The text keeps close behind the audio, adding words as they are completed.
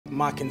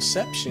my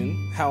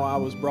conception, how I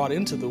was brought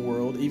into the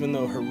world, even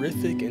though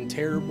horrific and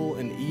terrible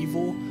and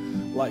evil,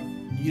 like,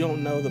 you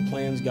don't know the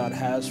plans God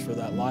has for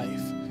that life.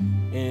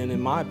 And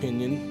in my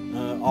opinion,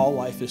 all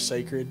life is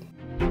sacred.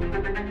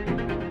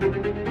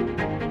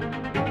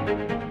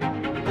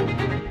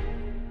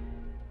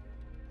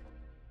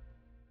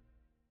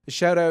 A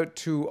shout out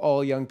to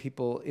all young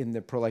people in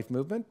the pro-life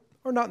movement,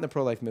 or not in the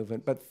pro-life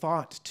movement, but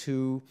thought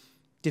to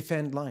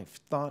defend life,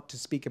 thought to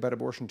speak about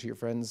abortion to your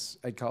friends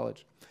at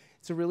college.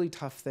 It's a really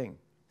tough thing.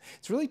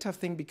 It's a really tough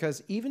thing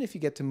because even if you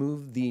get to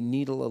move the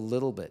needle a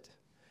little bit,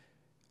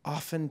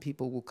 often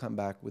people will come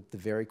back with the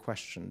very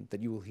question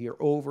that you will hear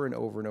over and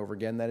over and over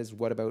again. That is,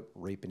 what about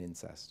rape and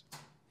incest?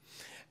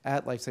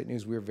 At LifeSite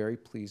News, we're very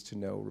pleased to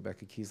know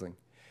Rebecca Kiesling.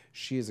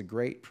 She is a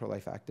great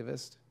pro-life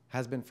activist,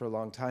 has been for a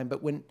long time,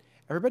 but when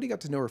everybody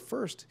got to know her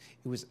first,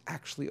 it was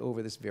actually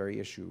over this very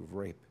issue of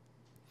rape.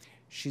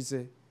 She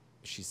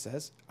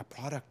says, a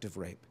product of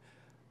rape.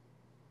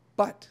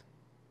 But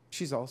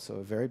she's also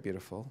a very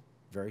beautiful,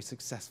 very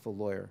successful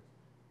lawyer.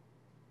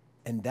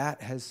 And that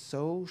has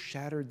so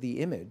shattered the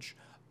image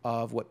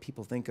of what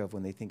people think of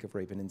when they think of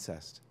rape and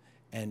incest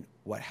and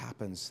what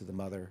happens to the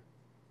mother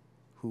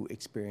who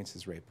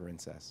experiences rape or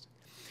incest.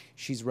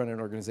 She's run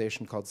an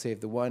organization called Save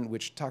the One,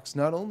 which talks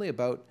not only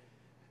about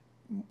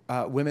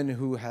women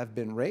who have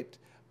been raped,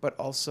 but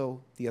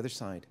also the other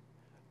side,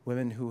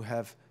 women who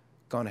have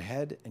gone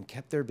ahead and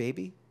kept their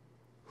baby,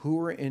 who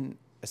were in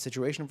a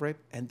situation of rape,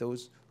 and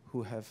those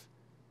who have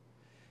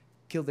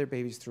killed their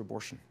babies through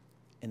abortion,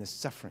 and the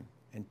suffering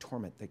and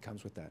torment that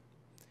comes with that.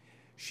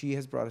 She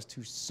has brought us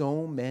to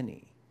so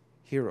many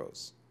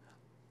heroes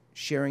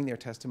sharing their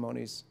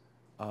testimonies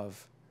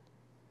of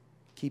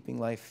keeping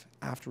life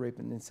after rape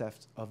and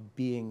incest, of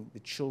being the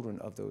children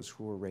of those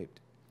who were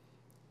raped.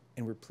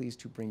 And we're pleased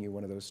to bring you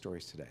one of those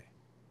stories today.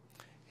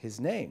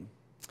 His name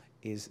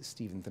is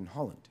Steventhen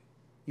Holland.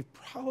 You've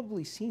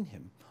probably seen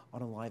him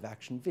on a live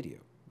action video,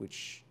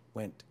 which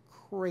went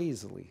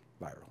crazily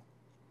viral.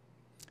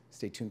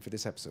 Stay tuned for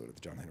this episode of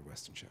the John Leonard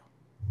Weston Show.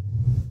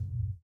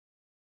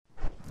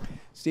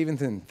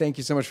 Steventhen, thank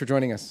you so much for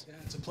joining us. Yeah,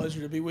 it's a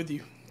pleasure to be with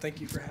you. Thank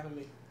you for having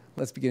me.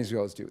 Let's begin as we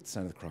always do with the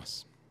sign of the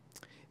cross.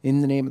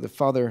 In the name of the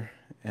Father,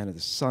 and of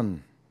the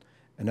Son,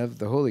 and of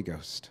the Holy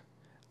Ghost.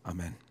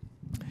 Amen.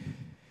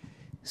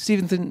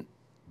 Steventhen,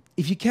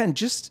 if you can,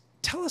 just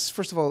tell us,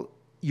 first of all,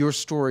 your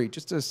story,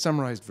 just a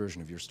summarized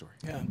version of your story.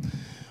 Yeah.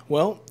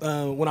 Well,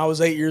 when I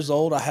was 8 years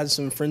old, I had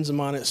some friends of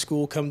mine at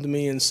school come to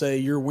me and say,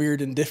 "You're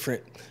weird and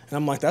different." And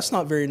I'm like, "That's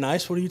not very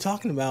nice. What are you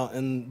talking about?"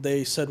 And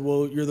they said,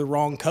 "Well, you're the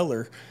wrong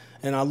color."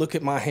 And I look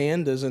at my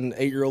hand as an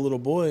 8-year-old little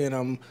boy, and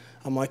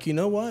I'm like, you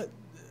know what?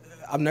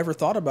 I've never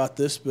thought about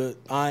this, but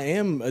I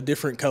am a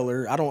different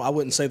color. I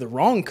wouldn't say the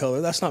wrong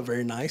color. That's not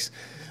very nice.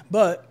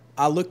 But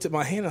I looked at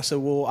my hand. I said,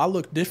 well, I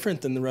look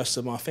different than the rest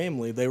of my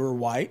family. They were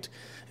white,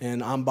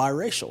 and I'm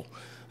biracial.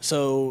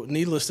 So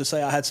needless to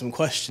say, I had some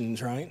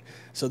questions, right?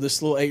 So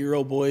this little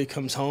 8-year-old boy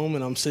comes home,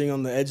 and I'm sitting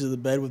on the edge of the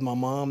bed with my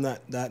mom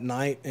that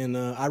night, and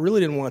I really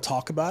didn't want to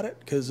talk about it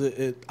because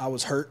I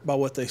was hurt by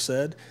what they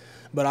said.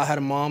 But I had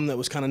a mom that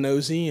was kind of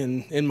nosy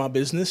and in my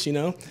business, you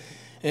know.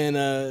 And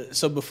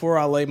so before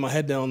I laid my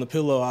head down on the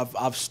pillow,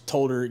 I've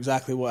told her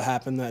exactly what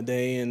happened that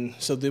day. And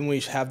so then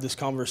we have this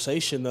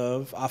conversation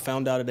of, I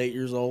found out at 8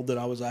 years old that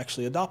I was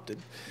actually adopted.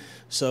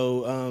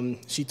 So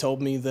she told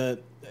me that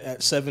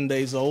at 7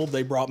 days old,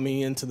 they brought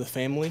me into the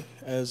family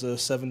as a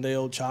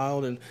 7-day-old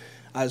child. And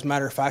as a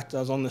matter of fact,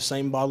 I was on the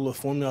same bottle of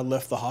formula I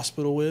left the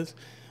hospital with.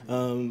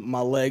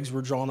 My legs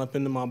were drawn up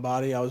into my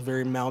body. I was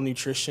very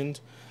malnutritioned.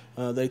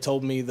 They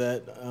told me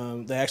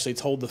that they actually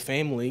told the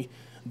family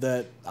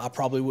that I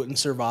probably wouldn't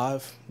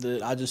survive,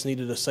 that I just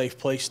needed a safe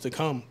place to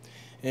come.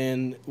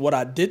 And what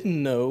I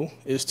didn't know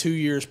is 2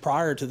 years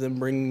prior to them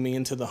bringing me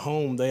into the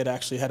home, they had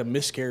actually had a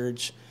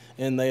miscarriage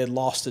and they had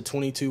lost a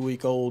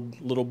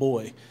 22-week-old little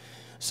boy.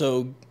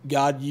 So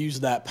God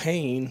used that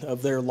pain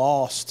of their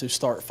loss to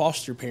start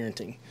foster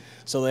parenting.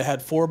 So they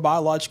had 4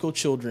 biological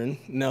children.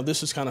 Now,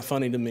 this is kind of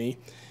funny to me.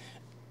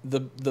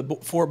 The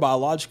 4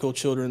 biological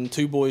children,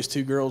 2 boys,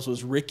 2 girls,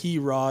 was Ricky,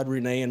 Rod,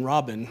 Renee, and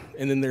Robin,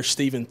 and then there's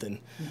Steventhen,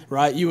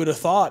 right? You would have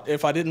thought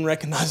if I didn't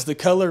recognize the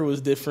color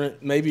was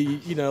different, maybe,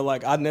 you know,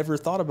 like I'd never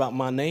thought about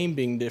my name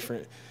being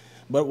different.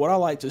 But what I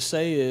like to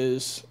say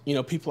is, you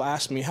know, people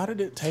ask me, how did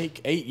it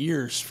take 8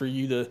 years for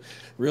you to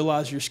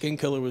realize your skin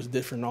color was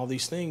different and all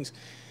these things?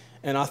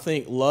 And I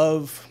think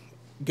love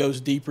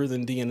goes deeper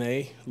than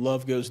DNA.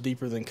 Love goes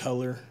deeper than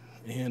color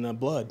and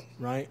blood,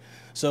 right?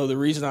 So the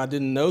reason I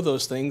didn't know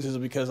those things is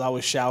because I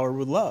was showered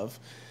with love.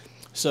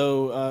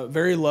 So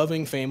very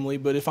loving family,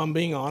 but if I'm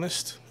being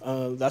honest,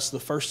 that's the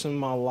first time in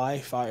my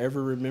life I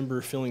ever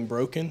remember feeling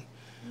broken.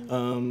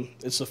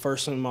 It's the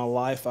first time in my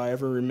life I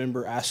ever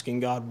remember asking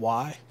God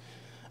why.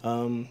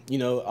 You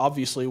know,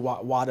 obviously,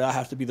 why do I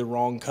have to be the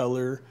wrong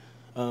color?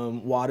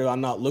 Why do I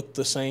not look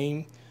the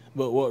same?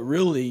 But what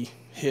really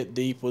hit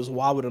deep was,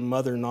 why would a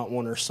mother not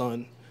want her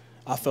son?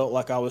 I felt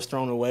like I was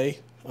thrown away,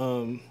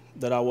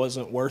 that I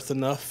wasn't worth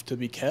enough to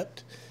be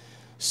kept.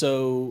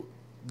 So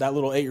that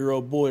little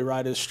 8-year-old boy,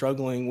 right, is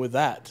struggling with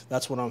that.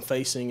 That's what I'm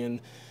facing. And,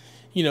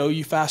 you know,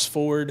 you fast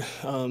forward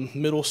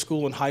middle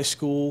school and high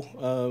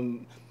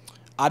school.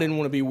 I didn't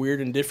want to be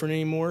weird and different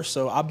anymore,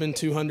 so I've been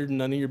 200 and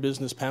none of your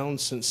business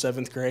pounds since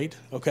 7th grade,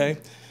 okay?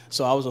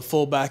 So I was a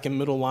fullback and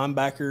middle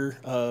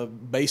linebacker,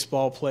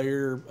 baseball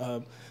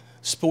player.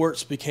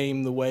 Sports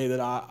became the way that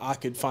I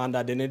could find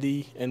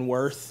identity and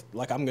worth.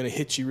 Like, I'm going to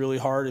hit you really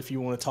hard if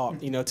you want to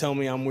talk, you know, tell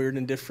me I'm weird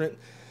and different.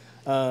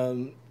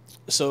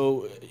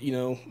 So, you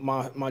know,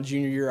 my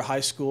junior year of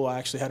high school, I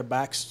actually had a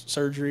back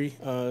surgery,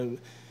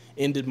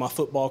 ended my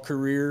football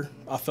career.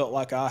 I felt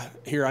like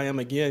here I am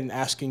again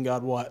asking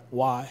God,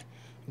 why?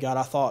 God,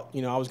 I thought,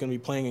 you know, I was going to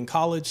be playing in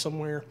college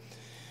somewhere.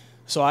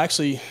 So I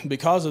actually,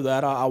 because of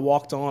that, I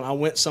walked on. I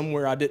went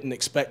somewhere I didn't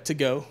expect to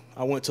go.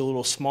 I went to a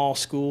little small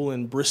school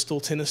in Bristol,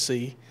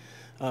 Tennessee,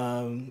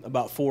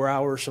 about 4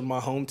 hours from my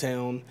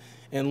hometown.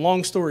 And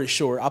long story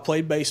short, I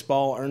played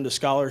baseball, earned a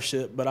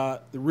scholarship, but I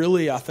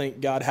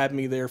think God had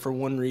me there for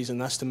one reason.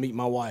 That's to meet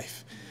my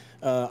wife.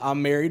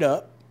 I'm married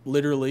up,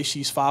 literally.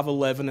 She's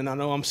 5'11", and I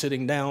know I'm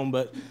sitting down,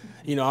 but,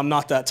 you know, I'm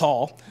not that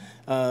tall.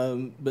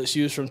 But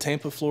she was from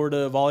Tampa,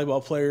 Florida, a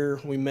volleyball player.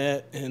 We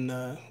met,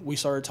 and we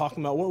started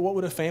talking about what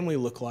would a family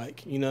look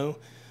like, you know,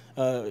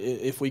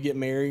 if we get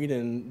married,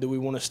 and do we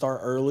want to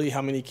start early?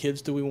 How many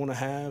kids do we want to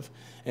have?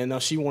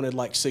 And she wanted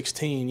like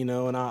 16, you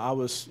know, and I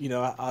was, you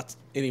know,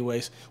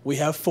 anyways, we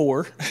have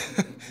 4.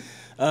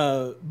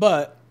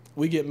 But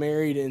we get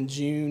married in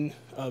June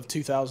of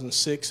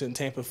 2006 in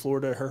Tampa,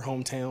 Florida, her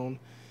hometown.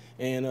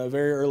 And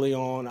very early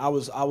on, I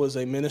was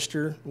a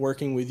minister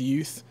working with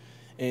youth,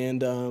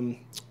 and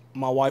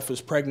my wife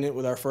was pregnant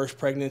with our first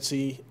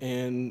pregnancy,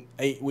 and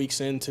 8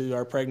 weeks into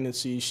our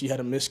pregnancy, she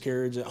had a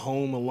miscarriage at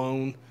home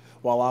alone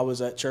while I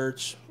was at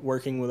church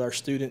working with our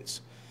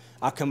students.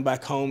 I come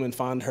back home and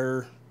find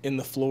her in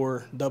the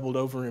floor, doubled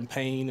over in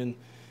pain, and,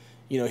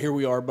 you know, here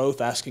we are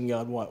both asking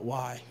God,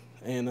 why?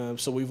 And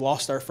so we've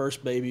lost our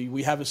first baby.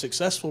 We have a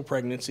successful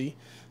pregnancy,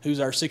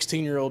 who's our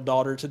 16-year-old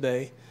daughter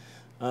today.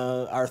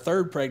 Our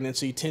third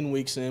pregnancy, 10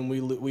 weeks in,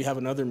 we have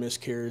another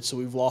miscarriage, so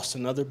we've lost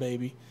another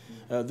baby.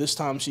 This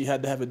time she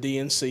had to have a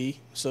DNC,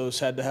 so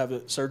she had to have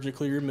it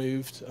surgically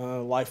removed,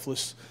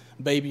 lifeless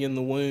baby in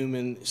the womb.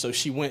 And so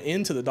she went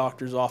into the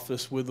doctor's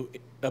office with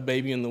a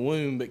baby in the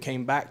womb, but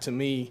came back to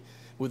me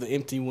with an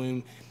empty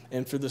womb.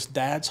 And for this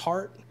dad's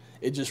heart,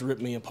 it just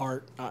ripped me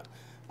apart.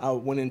 I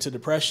went into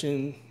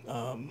depression.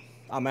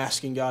 I'm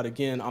asking God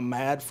again. I'm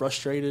mad,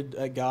 frustrated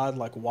at God,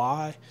 like,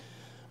 why?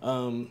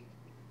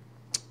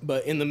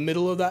 But in the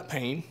middle of that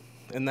pain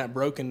and that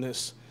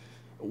brokenness,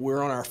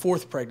 we're on our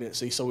 4th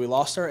pregnancy. So we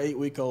lost our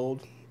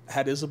 8-week-old,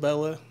 had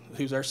Isabella,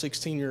 who's our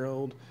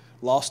 16-year-old,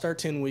 lost our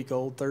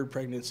 10-week-old, 3rd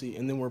pregnancy,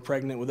 and then we're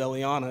pregnant with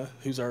Eliana,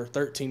 who's our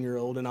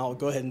 13-year-old. And I'll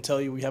go ahead and tell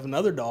you we have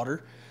another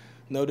daughter.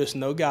 Notice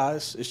no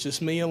guys. It's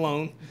just me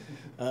alone,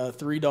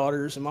 3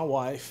 daughters and my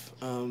wife.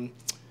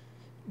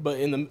 But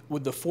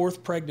with the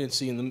 4th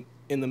pregnancy,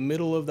 in the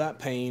middle of that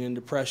pain and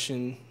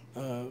depression,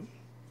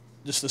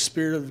 just the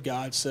Spirit of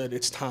God said,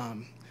 it's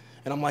time.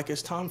 And I'm like,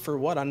 it's time for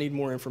what? I need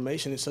more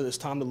information. It said, it's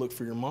time to look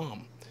for your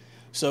mom.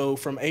 So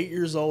from 8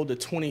 years old to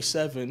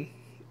 27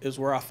 is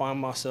where I find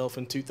myself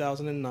in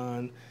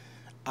 2009.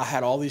 I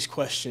had all these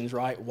questions,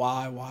 right?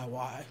 Why?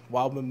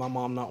 Why would my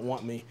mom not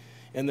want me?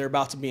 And they're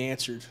about to be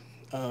answered.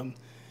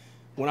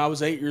 When I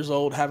was 8 years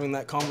old having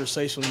that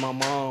conversation with my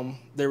mom,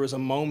 there was a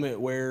moment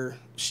where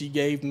she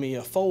gave me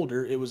a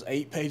folder. It was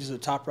 8 pages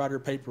of typewriter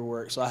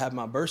paperwork. So I had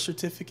my birth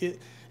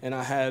certificate, and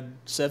I had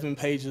 7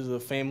 pages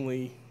of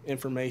family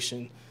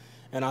information.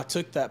 And I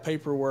took that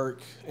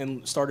paperwork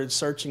and started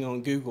searching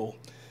on Google.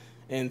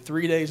 And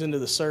 3 days into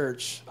the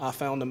search, I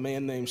found a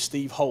man named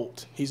Steve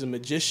Holt. He's a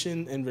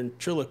magician and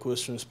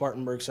ventriloquist from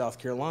Spartanburg, South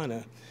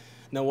Carolina.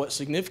 Now, what's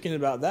significant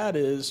about that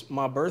is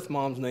my birth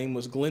mom's name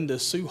was Glenda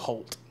Sue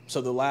Holt,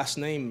 so the last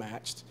name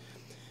matched.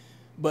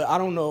 But I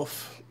don't know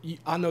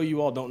I know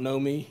you all don't know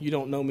me. You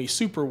don't know me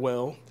super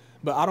well,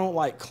 but I don't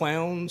like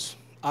clowns.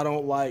 I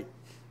don't like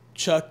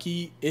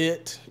Chucky,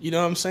 It. You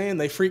know what I'm saying?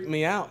 They freak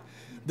me out.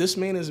 This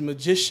man is a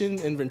magician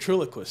and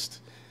ventriloquist.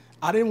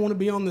 I didn't want to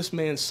be on this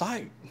man's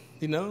site,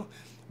 you know,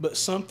 but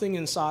something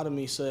inside of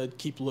me said,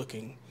 keep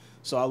looking.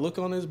 So I look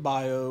on his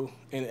bio,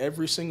 and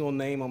every single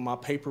name on my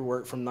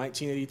paperwork from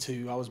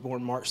 1982, I was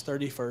born March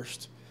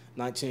 31st,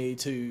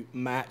 1982,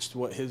 matched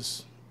what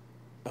his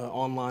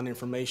online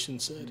information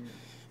said.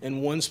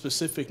 And one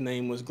specific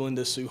name was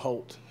Glenda Sue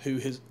Holt,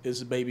 who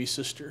is a baby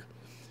sister.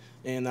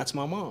 And that's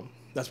my mom.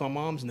 That's my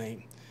mom's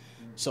name.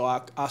 So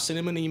I sent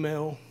him an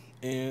email.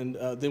 And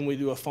then we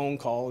do a phone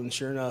call, and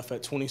sure enough,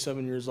 at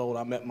 27 years old,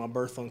 I met my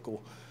birth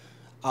uncle.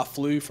 I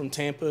flew from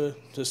Tampa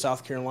to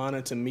South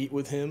Carolina to meet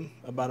with him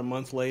about a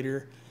month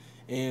later,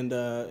 and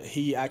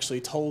he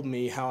actually told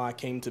me how I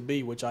came to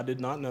be, which I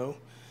did not know.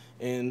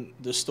 And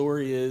the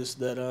story is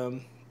that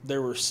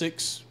there were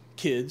 6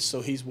 kids, so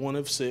he's one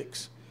of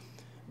 6.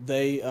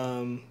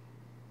 Their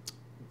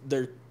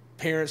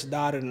parents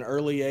died at an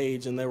early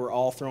age, and they were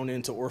all thrown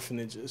into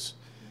orphanages.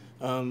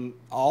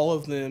 All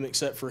of them,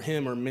 except for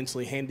him, are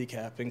mentally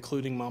handicapped,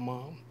 including my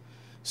mom.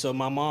 So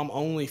my mom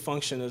only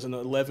functioned as an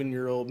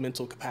 11-year-old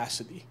mental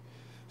capacity.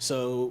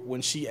 So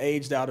when she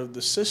aged out of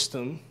the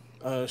system,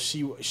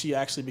 she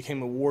actually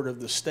became a ward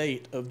of the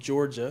state of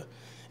Georgia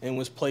and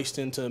was placed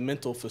into a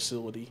mental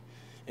facility.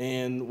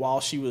 And while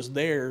she was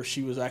there,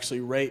 she was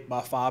actually raped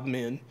by 5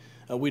 men.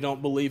 We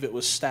don't believe it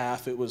was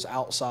staff, it was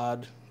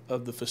outside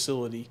of the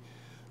facility.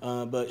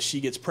 But she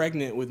gets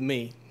pregnant with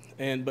me.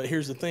 But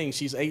here's the thing,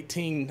 she's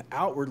 18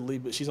 outwardly,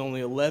 but she's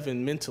only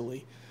 11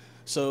 mentally.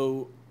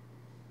 So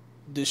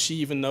does she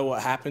even know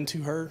what happened to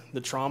her,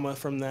 the trauma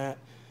from that?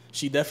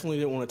 She definitely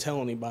didn't want to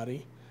tell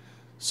anybody.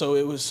 So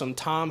it was some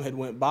time had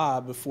went by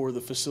before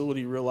the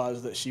facility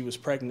realized that she was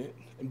pregnant.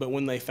 But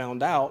when they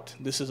found out,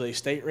 this is a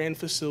state-ran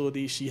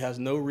facility, she has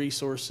no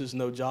resources,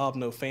 no job,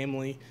 no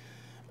family.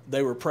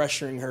 They were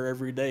pressuring her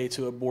every day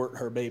to abort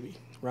her baby,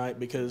 right?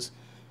 Because,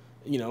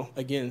 you know,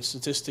 again,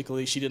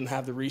 statistically, she didn't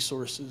have the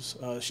resources.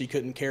 She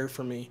couldn't care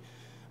for me.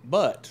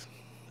 But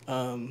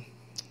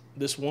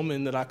this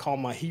woman that I call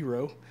my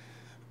hero,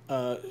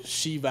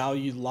 she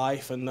valued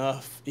life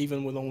enough,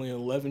 even with only an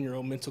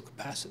 11-year-old mental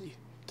capacity,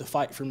 to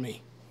fight for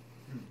me.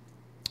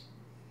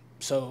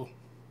 So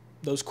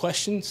those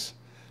questions,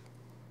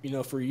 you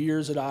know, for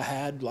years that I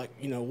had, like,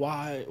 you know,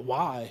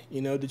 why,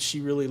 you know, did she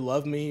really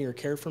love me or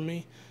care for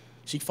me?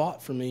 She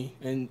fought for me,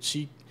 and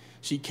she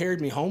carried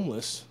me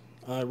homeless,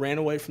 ran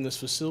away from this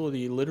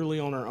facility literally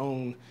on her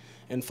own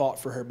and fought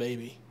for her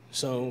baby.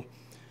 So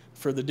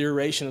for the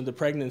duration of the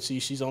pregnancy,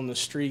 she's on the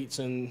streets,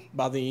 and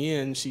by the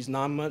end, she's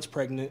 9 months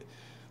pregnant,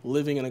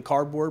 living in a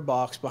cardboard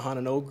box behind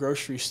an old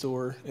grocery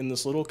store in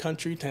this little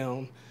country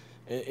town.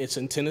 It's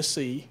in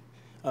Tennessee,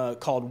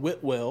 called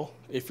Whitwell.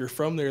 If you're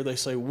from there, they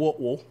say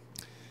Whitwell.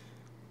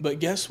 But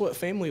guess what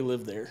family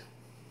lived there?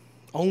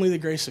 Only the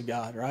grace of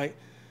God, right?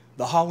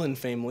 The Holland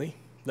family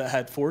that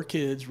had 4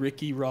 kids,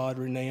 Ricky, Rod,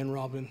 Renee, and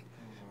Robin,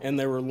 and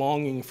they were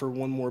longing for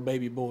one more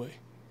baby boy.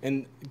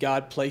 And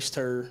God placed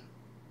her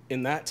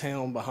in that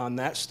town behind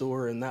that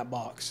store in that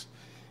box.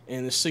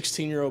 And this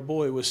 16-year-old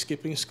boy was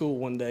skipping school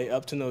one day,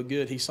 up to no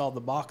good. He saw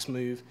the box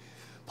move,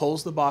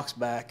 pulls the box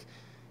back.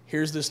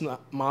 Here's this,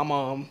 my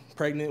mom,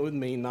 pregnant with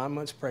me, 9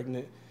 months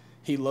pregnant.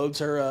 He loads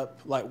her up,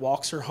 like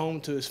walks her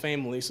home to his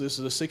family. So this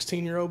is a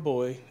 16-year-old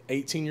boy,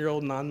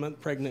 18-year-old,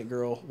 9-month pregnant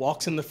girl,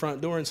 walks in the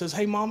front door and says,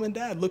 "Hey, Mom and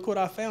Dad, look what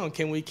I found.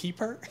 Can we keep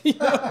her?" You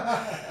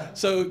know?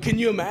 So can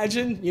you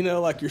imagine, you know,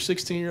 like your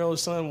 16-year-old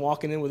son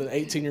walking in with an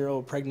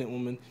 18-year-old pregnant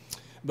woman?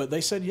 But they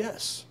said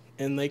yes,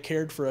 and they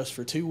cared for us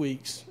for 2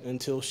 weeks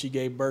until she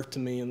gave birth to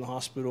me in the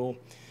hospital.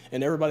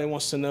 And everybody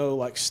wants to know,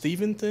 like,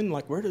 Steventhen,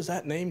 like, where does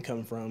that name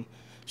come from?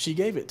 She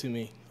gave it to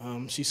me.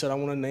 She said, "I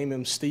want to name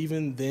him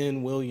Stephen,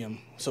 then William."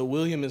 So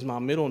William is my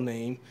middle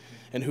name,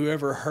 and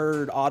whoever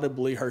heard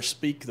audibly her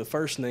speak the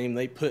first name,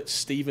 they put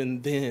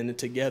Stephen then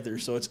together.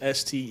 So it's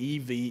Steventhen.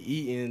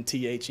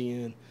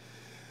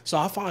 So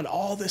I find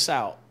all this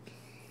out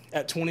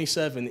at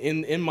 27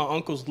 in my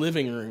uncle's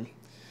living room.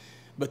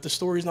 But the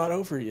story's not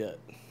over yet.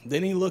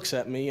 Then he looks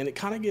at me, and it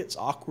kind of gets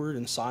awkward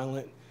and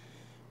silent.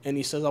 And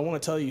he says, "I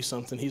want to tell you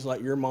something." He's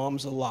like, "Your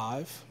mom's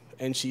alive,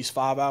 and she's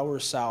 5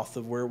 hours south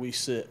of where we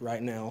sit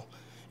right now."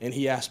 And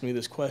he asked me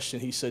this question.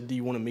 He said, "Do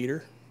you want to meet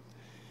her?"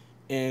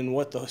 And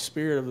what the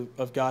Spirit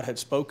of God had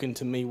spoken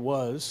to me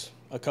was,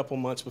 a couple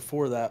months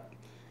before that,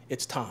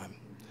 it's time.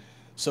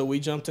 So we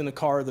jumped in the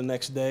car the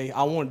next day.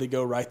 I wanted to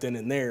go right then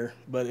and there,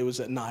 but it was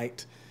at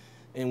night.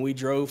 And we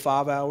drove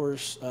 5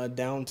 hours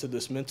down to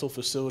this mental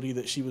facility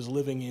that she was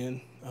living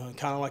in,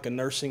 kind of like a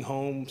nursing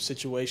home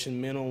situation,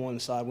 men on one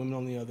side, women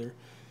on the other.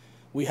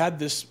 We had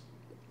this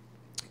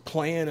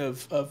plan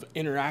of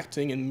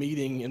interacting and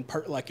meeting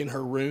like in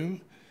her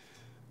room,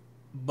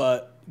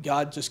 but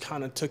God just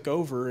kind of took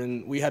over,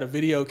 and we had a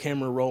video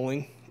camera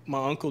rolling.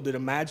 My uncle did a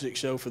magic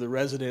show for the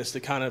residents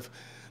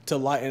to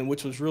lighten,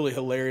 which was really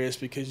hilarious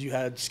because you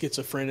had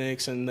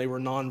schizophrenics and they were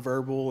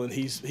nonverbal, and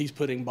he's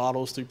putting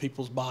bottles through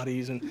people's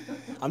bodies, and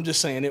I'm just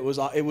saying it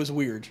was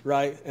weird,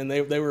 right? And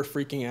they were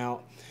freaking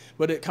out,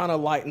 but it kind of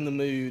lightened the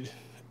mood.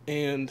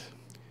 And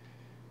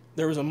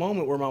there was a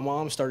moment where my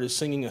mom started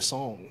singing a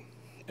song.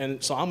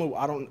 And so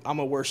I'm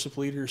a worship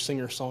leader,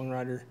 singer,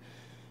 songwriter,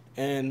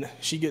 and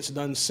she gets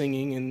done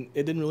singing, and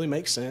it didn't really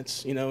make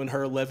sense, you know, in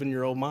her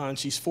 11-year-old mind.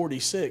 She's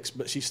 46,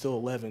 but she's still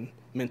 11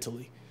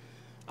 mentally.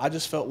 I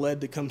just felt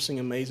led to come sing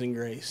Amazing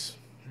Grace,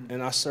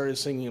 and I started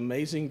singing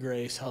Amazing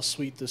Grace, how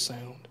sweet the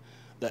sound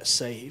that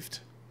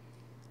saved.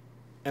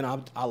 And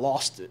I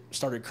lost it,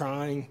 started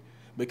crying,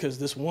 because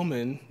this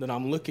woman that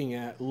I'm looking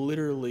at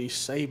literally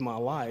saved my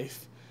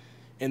life.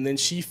 And then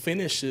she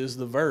finishes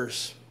the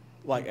verse,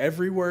 like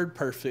every word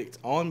perfect,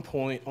 on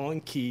point,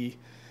 on key.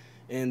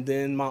 And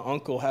then my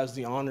uncle has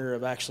the honor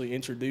of actually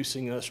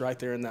introducing us right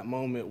there in that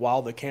moment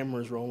while the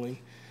camera's rolling.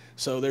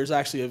 So there's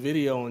actually a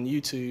video on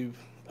YouTube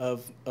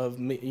of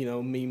me, you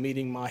know, me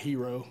meeting my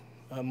hero,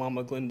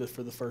 Mama Glenda,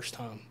 for the first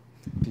time.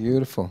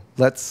 Beautiful.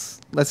 Let's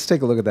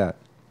take a look at that.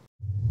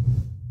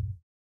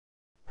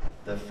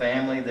 The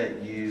family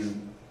that you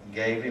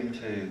gave him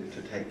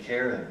to take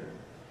care of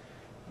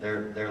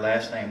him, their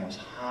last name was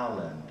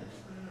Holland.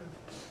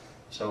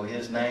 So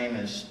his name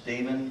is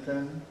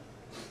Steventhen,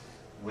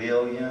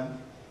 William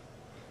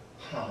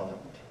Holland.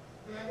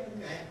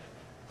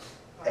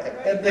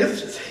 And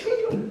this is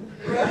him.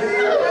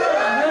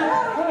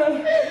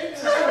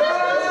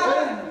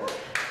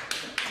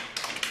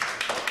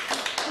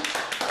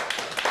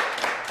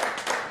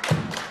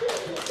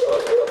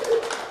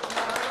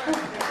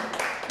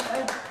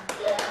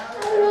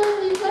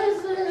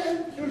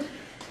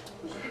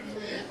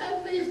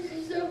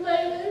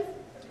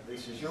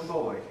 This is your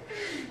boy.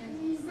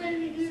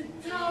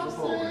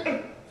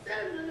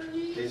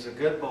 He's a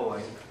good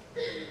boy.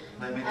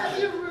 Let me tell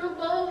you.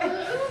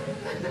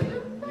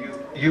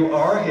 You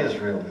are his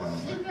real mama.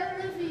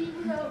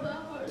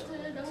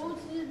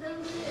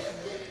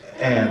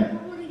 And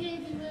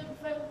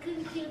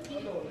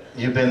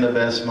you've been the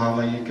best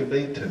mama you could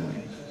be to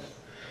me.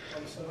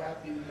 I'm so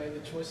happy you made the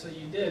choice that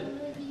you did.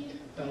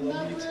 I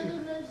love you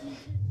too.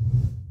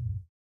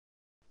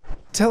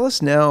 Tell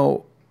us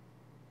now,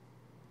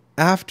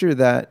 after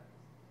that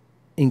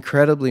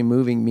incredibly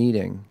moving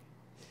meeting,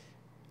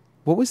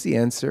 what was the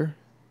answer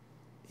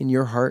in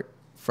your heart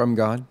from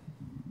God?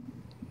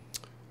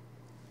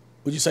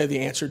 Would you say the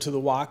answer to the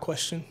why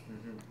question?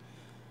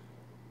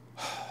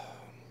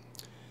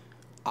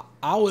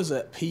 I was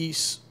at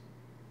peace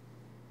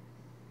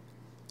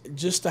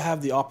just to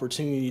have the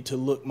opportunity to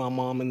look my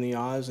mom in the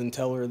eyes and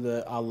tell her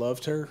that I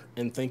loved her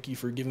and thank you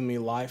for giving me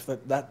life.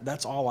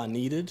 That's all I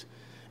needed.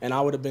 And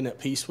I would have been at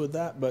peace with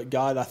that. But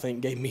God, I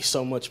think, gave me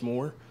so much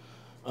more,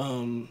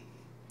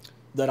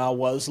 that I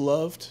was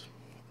loved,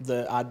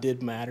 that I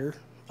did matter.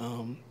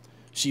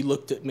 She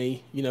looked at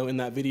me, you know, in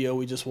that video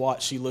we just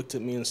watched, she looked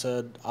at me and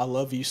said, I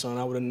love you, son.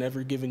 I would have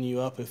never given you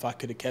up if I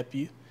could have kept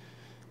you.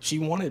 She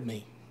wanted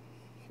me,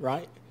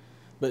 right?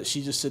 But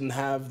she just didn't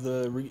have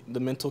the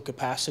mental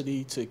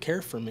capacity to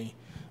care for me.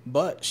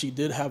 But she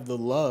did have the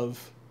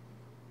love,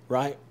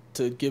 right,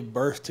 to give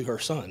birth to her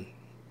son.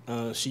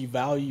 She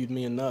valued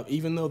me enough,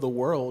 even though the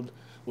world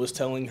was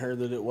telling her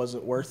that it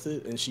wasn't worth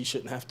it and she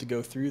shouldn't have to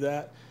go through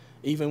that.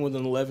 Even with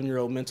an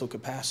 11-year-old mental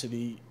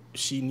capacity,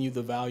 she knew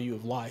the value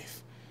of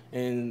life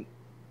and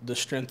the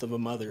strength of a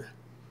mother,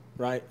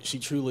 right? She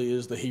truly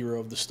is the hero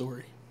of the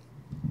story.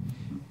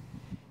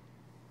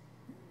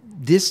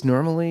 This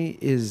normally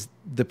is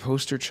the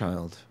poster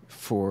child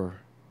for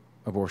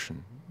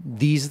abortion.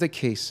 These are the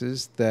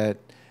cases that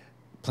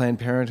Planned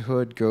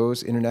Parenthood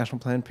goes, International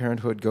Planned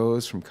Parenthood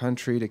goes from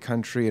country to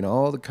country in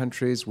all the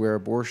countries where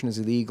abortion is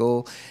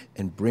illegal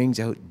and brings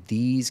out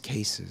these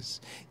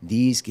cases.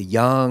 These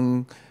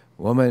young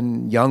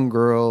woman, young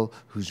girl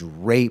who's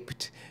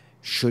raped,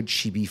 should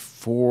she be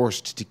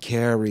forced to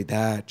carry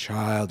that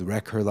child,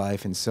 wreck her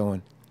life, and so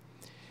on.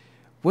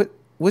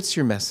 What's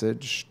your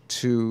message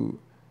to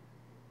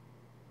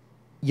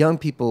young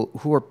people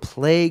who are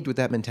plagued with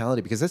that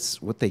mentality? Because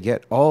that's what they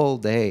get all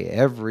day,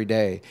 every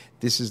day.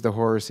 This is the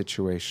horror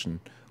situation.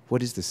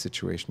 What is the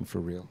situation for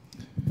real?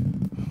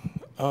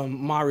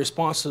 My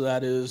response to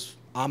that is,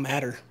 I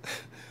matter.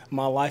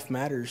 My life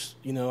matters.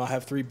 You know, I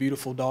have 3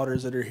 beautiful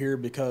daughters that are here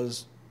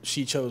because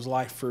she chose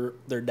life for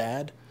their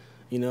dad.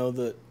 You know,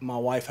 that my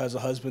wife has a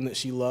husband that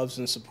she loves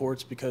and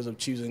supports because of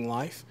choosing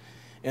life.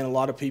 And a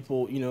lot of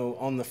people, you know,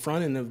 on the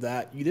front end of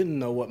that, you didn't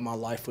know what my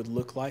life would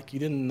look like. You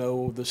didn't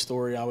know the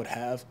story I would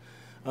have,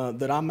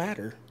 that I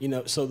matter. You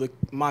know, so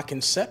my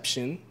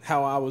conception,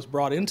 how I was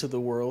brought into the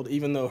world,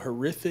 even though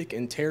horrific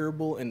and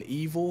terrible and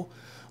evil,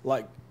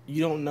 like,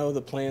 you don't know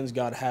the plans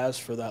God has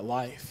for that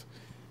life.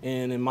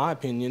 And in my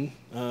opinion,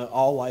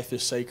 all life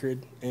is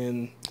sacred,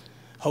 and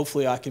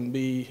hopefully I can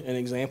be an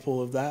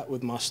example of that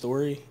with my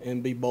story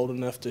and be bold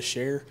enough to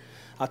share.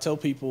 I tell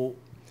people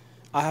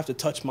I have to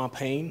touch my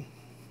pain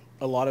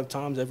a lot of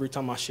times. Every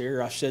time I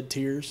share, I shed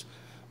tears,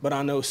 but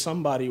I know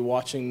somebody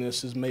watching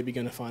this is maybe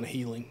going to find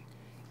healing.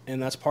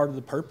 And that's part of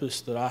the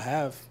purpose that I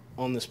have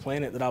on this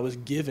planet, that I was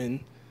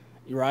given,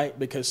 right?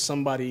 Because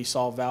somebody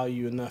saw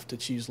value enough to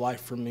choose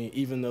life for me,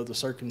 even though the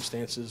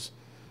circumstances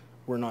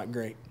were not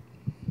great.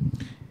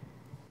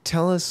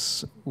 Tell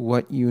us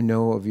what you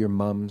know of your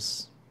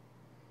mom's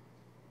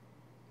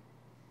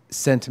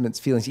sentiments,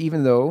 feelings,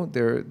 even though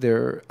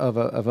they're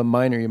of a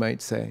minor, you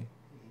might say.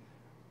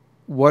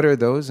 What are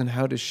those, and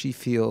how does she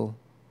feel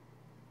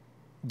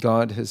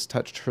God has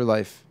touched her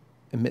life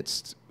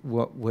amidst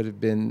what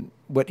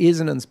is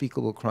an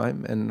unspeakable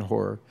crime and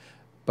horror?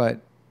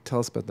 But tell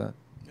us about that.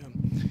 Yeah.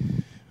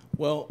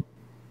 Well,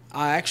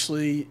 I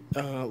actually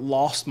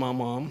lost my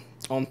mom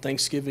on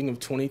Thanksgiving of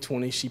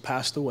 2020. She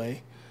passed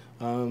away.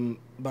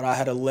 But I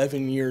had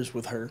 11 years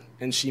with her,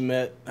 and she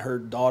met her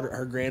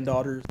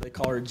granddaughters. They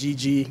call her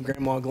Gigi,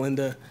 Grandma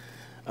Glenda.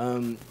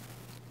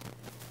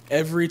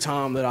 Every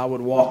time that I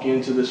would walk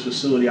into this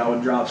facility, I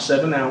would drive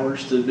 7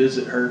 hours to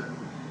visit her.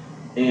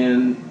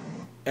 And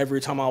every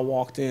time I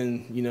walked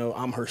in, you know,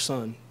 I'm her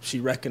son.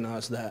 She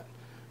recognized that,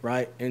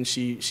 right? And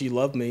she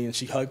loved me, and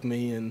she hugged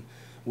me, and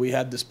we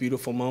had this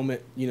beautiful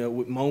moment, you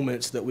know,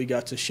 moments that we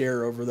got to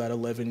share over that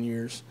 11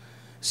 years.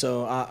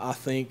 So I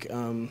think,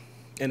 and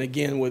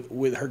again,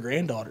 with her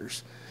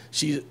granddaughters,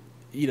 she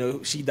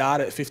died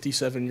at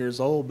 57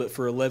 years old, but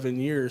for 11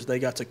 years, they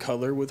got to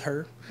color with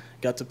her,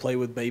 got to play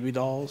with baby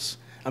dolls.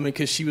 I mean,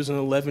 because she was an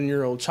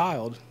 11-year-old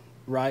child,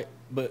 right?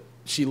 But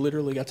she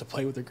literally got to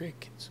play with her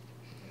grandkids.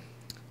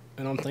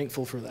 And I'm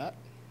thankful for that,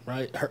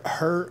 right?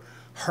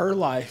 Her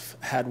life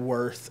had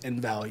worth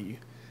and value,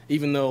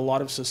 even though a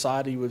lot of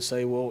society would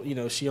say, well, you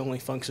know, she only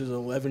functions as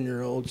an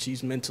 11-year-old.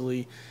 She's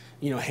mentally,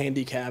 you know,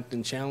 handicapped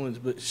and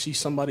challenged, but she's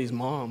somebody's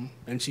mom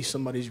and she's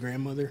somebody's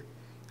grandmother,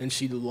 and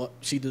she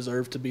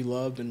deserved to be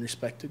loved and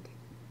respected.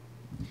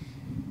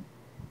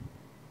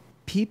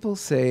 People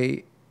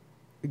say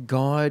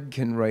God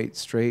can write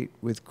straight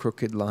with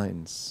crooked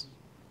lines.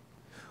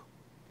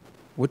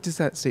 What does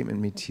that statement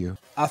mean to you?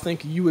 I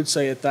think you would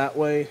say it that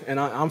way, and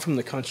I'm from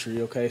the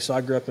country, okay? So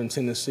I grew up in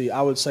Tennessee.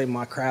 I would say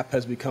my crap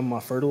has become my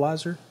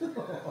fertilizer,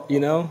 you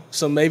know?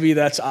 So maybe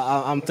that's,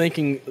 I'm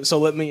thinking, so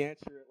let me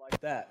answer it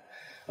like that,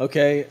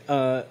 okay?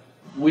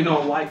 We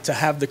don't like to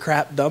have the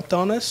crap dumped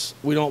on us.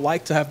 We don't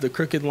like to have the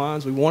crooked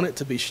lines. We want it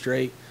to be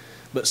straight,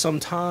 but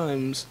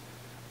sometimes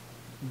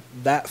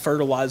that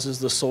fertilizes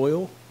the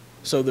soil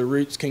so the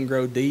roots can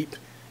grow deep,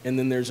 and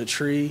then there's a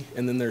tree,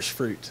 and then there's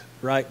fruit.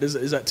 Right?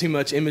 Is that too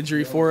much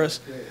imagery for us?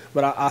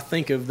 But I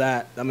think of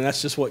that. I mean,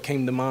 that's just what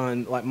came to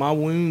mind. Like, my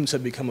wounds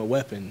have become a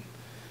weapon,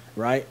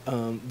 right?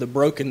 The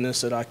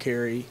brokenness that I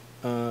carry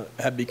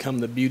have become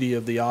the beauty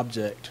of the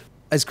object.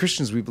 As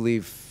Christians, we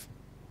believe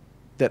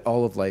that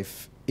all of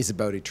life is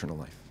about eternal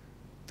life.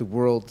 The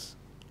world,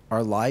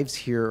 our lives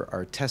here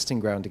are testing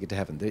ground to get to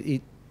heaven.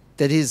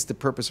 That is the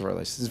purpose of our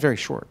lives. It's very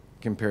short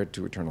compared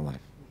to eternal life.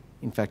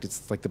 In fact,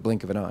 it's like the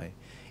blink of an eye.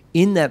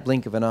 In that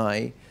blink of an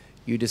eye,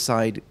 you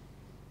decide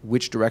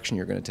which direction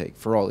you're going to take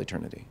for all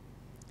eternity.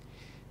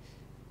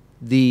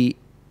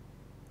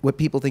 What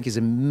people think is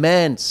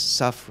immense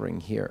suffering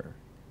here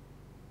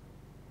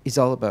is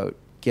all about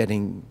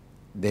getting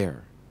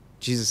there.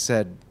 Jesus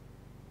said,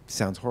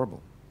 sounds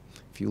horrible.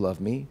 If you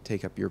love me,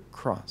 take up your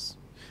cross.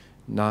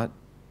 Not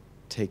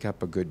take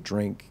up a good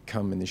drink,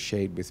 come in the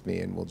shade with me,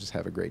 and we'll just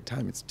have a great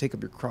time. It's take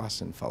up your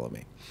cross and follow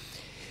me.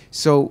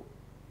 So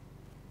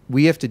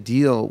we have to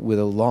deal with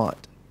a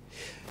lot.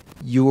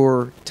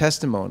 Your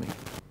testimony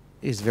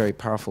is very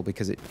powerful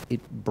because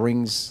it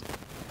brings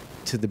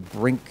to the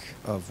brink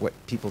of what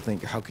people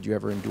think, how could you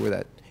ever endure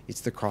that? It's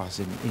the cross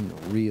in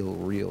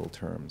real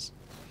terms.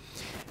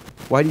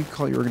 Why do you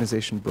call your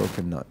organization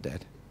Broken, Not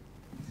Dead?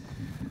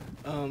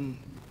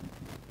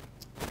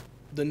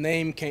 The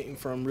name came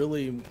from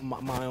really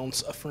my own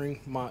suffering.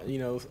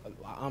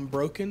 I'm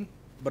broken,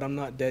 but I'm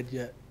not dead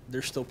yet.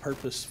 There's still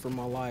purpose for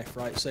my life,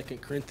 right? 2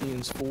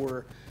 Corinthians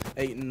 4,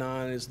 8 and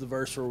 9 is the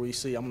verse where we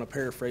see, I'm going to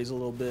paraphrase a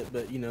little bit,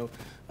 but,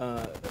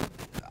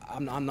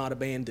 I'm not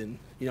abandoned.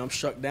 I'm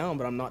struck down,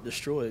 but I'm not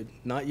destroyed.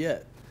 Not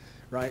yet,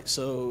 right?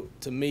 So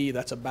to me,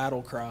 that's a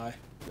battle cry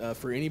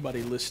for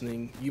anybody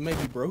listening. You may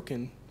be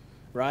broken,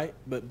 right?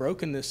 But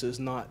brokenness is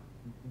not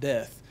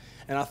death.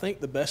 And I think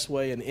the best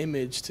way, an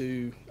image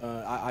to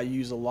I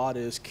use a lot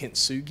is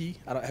kintsugi.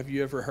 Have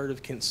you ever heard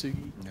of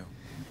kintsugi? No.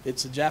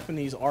 It's a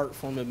Japanese art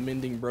form of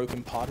mending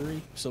broken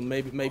pottery. So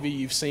maybe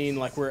you've seen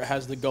like where it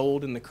has the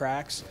gold in the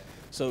cracks.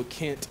 So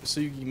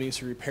kintsugi means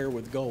to repair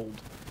with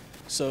gold.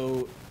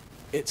 So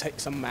it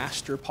takes a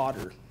master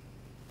potter,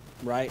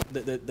 right?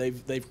 That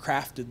they've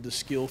crafted the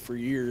skill for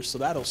years. So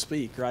that'll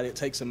speak, right? It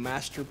takes a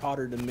master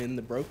potter to mend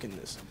the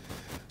brokenness.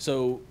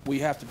 So we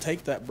have to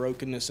take that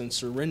brokenness and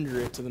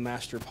surrender it to the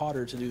master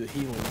potter to do the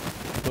healing.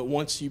 But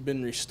once you've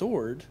been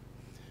restored,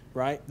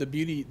 right,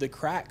 the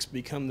cracks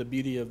become the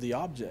beauty of the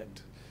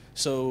object.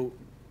 So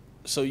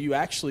you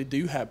actually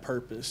do have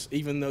purpose,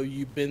 even though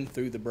you've been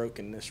through the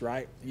brokenness,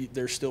 right?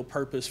 There's still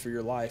purpose for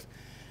your life.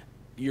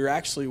 You're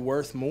actually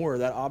worth more.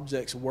 That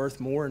object's worth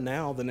more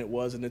now than it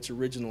was in its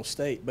original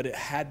state, but it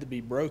had to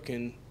be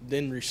broken,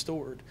 then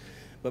restored.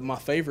 But my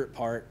favorite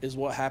part is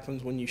what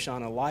happens when you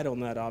shine a light on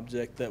that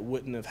object that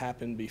wouldn't have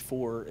happened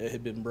before it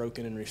had been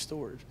broken and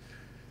restored.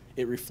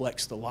 It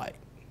reflects the light,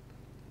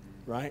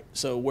 right?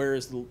 So where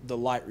is the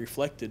light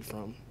reflected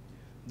from?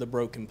 The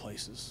broken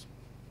places.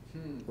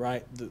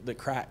 Right? The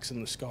cracks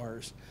and the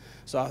scars.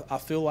 So I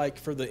feel like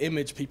for the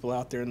image people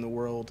out there in the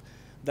world,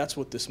 that's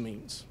what this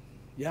means.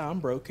 Yeah, I'm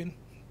broken,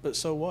 but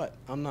so what?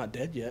 I'm not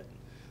dead yet.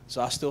 So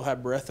I still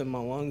have breath in my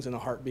lungs and a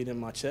heartbeat in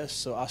my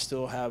chest. So I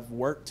still have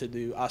work to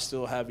do. I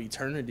still have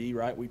eternity,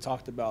 right? We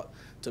talked about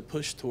to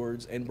push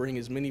towards and bring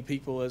as many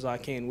people as I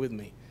can with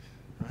me.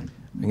 Right?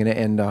 I'm going to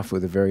end off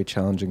with a very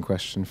challenging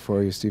question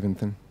for you,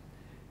 Steventhen.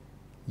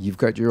 You've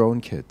got your own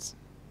kids.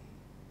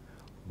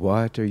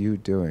 What are you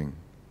doing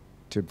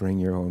to bring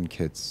your own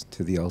kids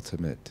to the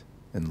ultimate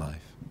in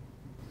life?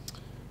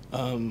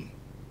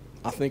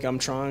 I think I'm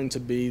trying to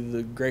be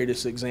the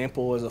greatest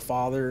example as a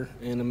father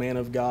and a man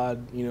of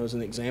God, as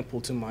an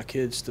example to my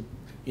kids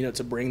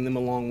to bring them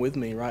along with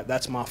me, right?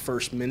 That's my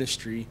first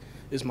ministry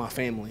is my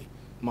family,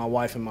 my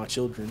wife and my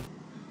children.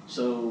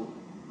 So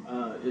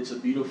it's a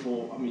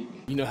beautiful,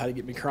 you know how to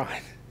get me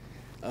crying.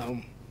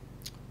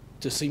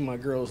 To see my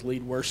girls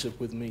lead worship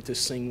with me, to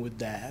sing with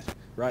Dad,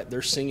 right?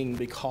 They're singing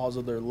because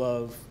of their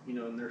love,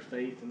 and their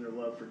faith and their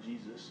love for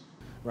Jesus,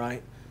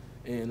 right?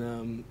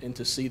 And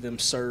to see them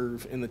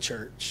serve in the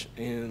church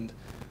and,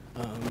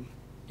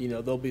 you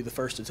know, they'll be the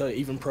first to tell you,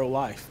 even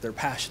pro-life, they're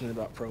passionate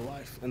about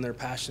pro-life, and they're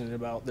passionate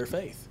about their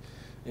faith.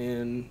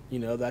 And, you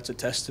know, that's a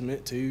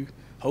testament to,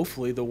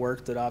 hopefully, the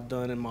work that I've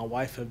done and my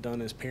wife have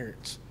done as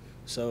parents.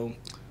 So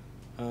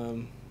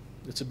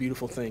it's a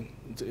beautiful thing.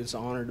 It's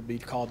an honor to be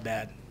called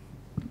Dad.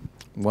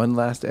 One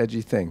last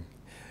edgy thing.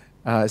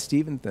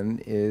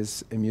 Steventhen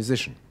is a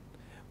musician.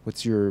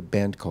 What's your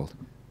band called?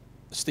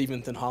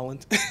 Steventhen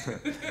Holland.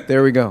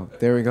 There we go.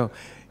 There we go.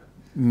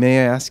 May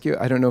I ask you,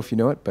 I don't know if you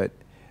know it, but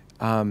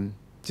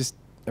just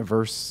a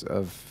verse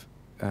of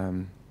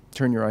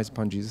Turn Your Eyes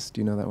Upon Jesus. Do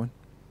you know that one?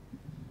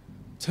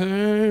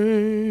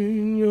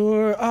 Turn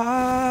your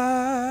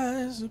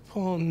eyes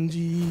upon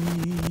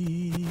Jesus.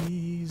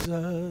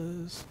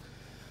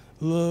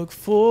 Look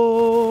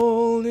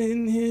full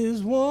in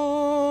his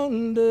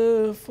wonderful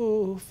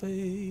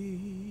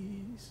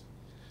face.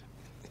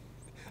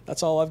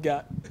 That's all I've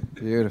got.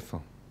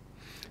 Beautiful.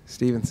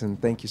 Steventhen,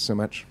 thank you so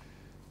much.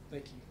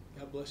 Thank you.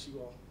 God bless you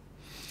all.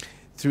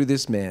 Through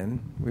this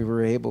man, we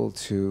were able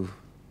to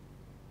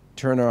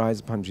turn our eyes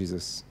upon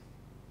Jesus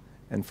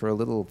and for a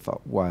little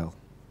while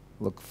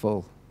look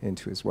full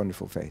into his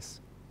wonderful face.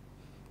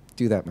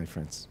 Do that, my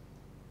friends.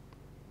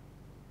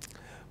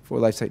 For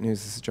LifeSite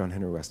News, this is John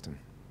Henry Weston,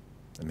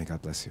 and may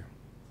God bless you.